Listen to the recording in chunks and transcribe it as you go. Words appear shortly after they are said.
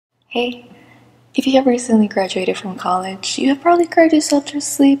Hey, if you have recently graduated from college, you have probably cried yourself to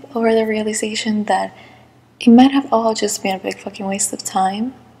sleep over the realization that it might have all just been a big fucking waste of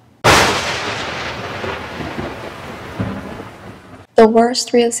time. The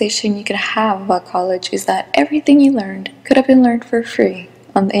worst realization you could have about college is that everything you learned could have been learned for free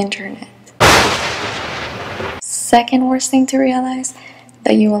on the internet. Second worst thing to realize,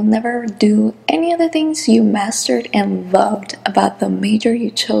 that you will never do any of the things you mastered and loved about the major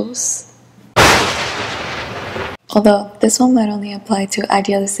you chose. Although this one might only apply to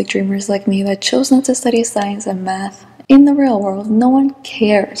idealistic dreamers like me that chose not to study science and math. In the real world, no one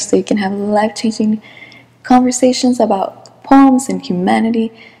cares, so you can have life-changing conversations about poems and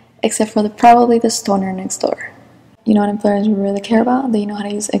humanity, except for probably the stoner next door. You know what employers really care about? That you know how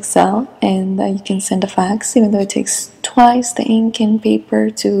to use Excel and that you can send a fax, even though it takes twice the ink and paper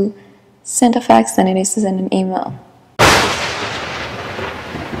to send a fax than it is to send an email.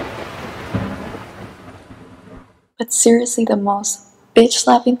 But seriously, the most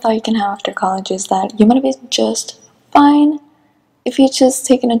bitch-slapping thought you can have after college is that you might have been just fine if you just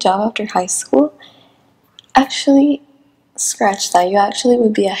taken a job after high school. Actually, scratch that. You actually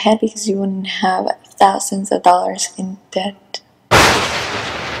would be ahead because you wouldn't have thousands of dollars in debt.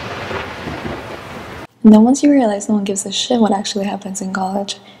 And then once you realize no one gives a shit what actually happens in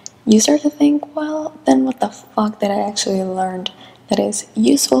college, you start to think, well, then what the fuck did I actually learn that is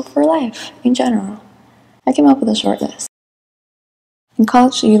useful for life in general? I came up with a short list. In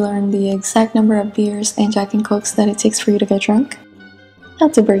college, you learn the exact number of beers and Jack and Cokes that it takes for you to get drunk, how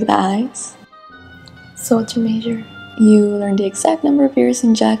to break the ice. So what's your major? You learn the exact number of beers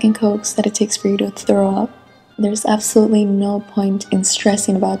and Jack and Cokes that it takes for you to throw up. There's absolutely no point in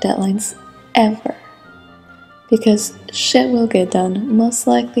stressing about deadlines, ever. Because shit will get done, most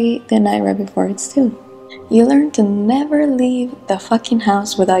likely the night right before it's due. You learn to never leave the fucking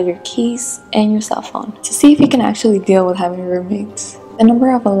house without your keys and your cell phone, to see if you can actually deal with having roommates. The number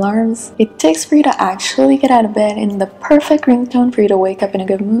of alarms it takes for you to actually get out of bed, and the perfect ringtone for you to wake up in a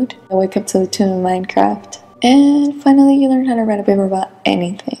good mood. I wake up to the tune of Minecraft. And finally, you learn how to write a paper about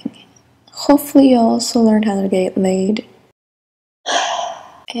anything. Hopefully you also learned how to get laid.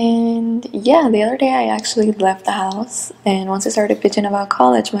 And yeah, the other day I actually left the house, and once I started bitching about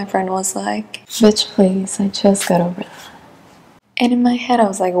college, my friend was like, "Bitch, please, I just got over that." And in my head I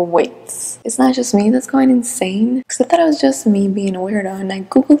was like, wait, it's not just me that's going insane? Because I thought it was just me being a weirdo, and I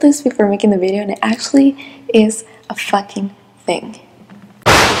googled this before making the video, and it actually is a fucking thing.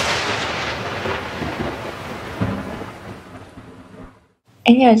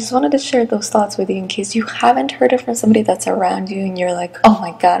 And yeah, I just wanted to share those thoughts with you in case you haven't heard it from somebody that's around you and you're like, oh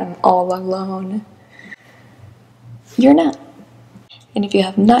my god, I'm all alone. You're not. And if you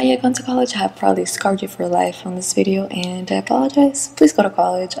have not yet gone to college, I have probably scarred you for life on this video, and I apologize. Please go to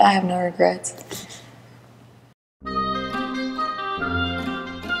college. I have no regrets.